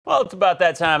Well, it's about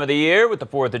that time of the year with the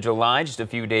 4th of July just a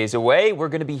few days away. We're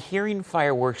going to be hearing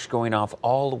fireworks going off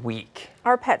all week.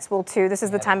 Our pets will too. This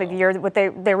is the time of year that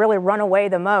they really run away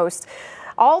the most.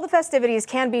 All the festivities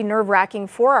can be nerve-wracking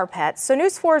for our pets, so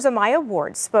News 4's Amaya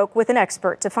Ward spoke with an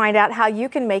expert to find out how you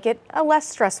can make it a less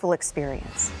stressful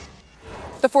experience.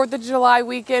 The 4th of July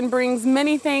weekend brings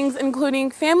many things, including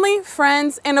family,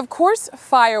 friends, and of course,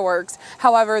 fireworks.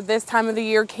 However, this time of the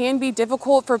year can be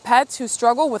difficult for pets who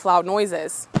struggle with loud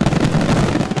noises.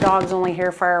 Dogs only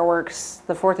hear fireworks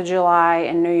the 4th of July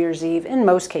and New Year's Eve in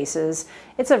most cases.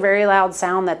 It's a very loud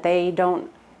sound that they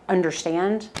don't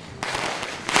understand.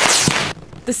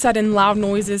 The sudden loud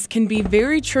noises can be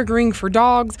very triggering for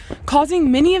dogs,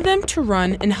 causing many of them to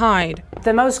run and hide.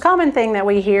 The most common thing that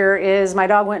we hear is my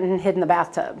dog went and hid in the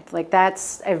bathtub. Like,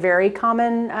 that's a very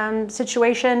common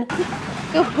situation.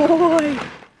 Good boy.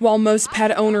 While most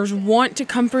pet owners want to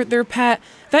comfort their pet,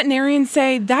 veterinarians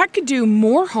say that could do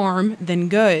more harm than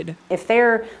good. If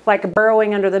they're like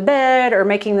burrowing under the bed or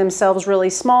making themselves really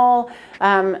small,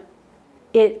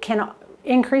 it can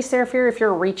increase their fear if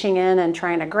you're reaching in and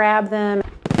trying to grab them.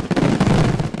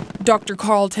 Dr.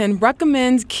 Carlton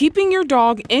recommends keeping your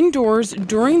dog indoors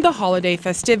during the holiday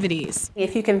festivities.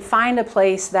 If you can find a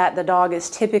place that the dog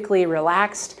is typically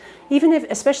relaxed,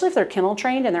 especially if they're kennel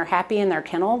trained and they're happy in their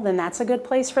kennel, then that's a good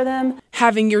place for them.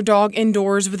 Having your dog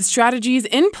indoors with strategies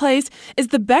in place is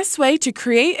the best way to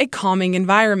create a calming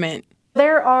environment.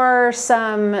 There are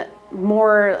some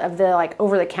more of the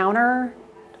over-the-counter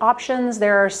options.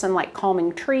 There are some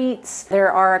calming treats.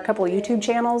 There are a couple of YouTube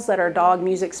channels that are dog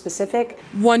music specific.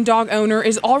 One dog owner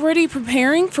is already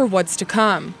preparing for what's to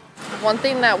come. One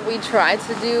thing that we try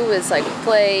to do is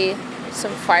play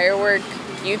some firework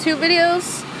YouTube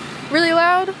videos really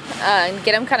loud and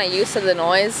get them kind of used to the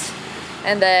noise.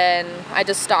 And then I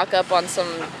just stock up on some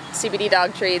CBD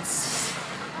dog treats,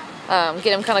 get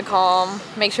them kind of calm,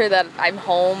 make sure that I'm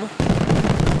home.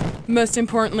 Most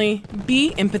importantly,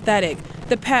 be empathetic.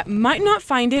 The pet might not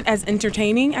find it as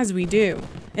entertaining as we do.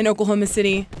 In Oklahoma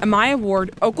City, Amaya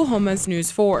Ward, Oklahoma's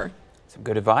News 4. Some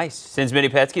good advice. Since many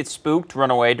pets get spooked, run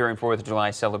away during 4th of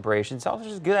July celebrations, it's also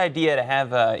just a good idea to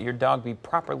have your dog be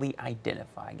properly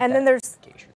identified. And then there's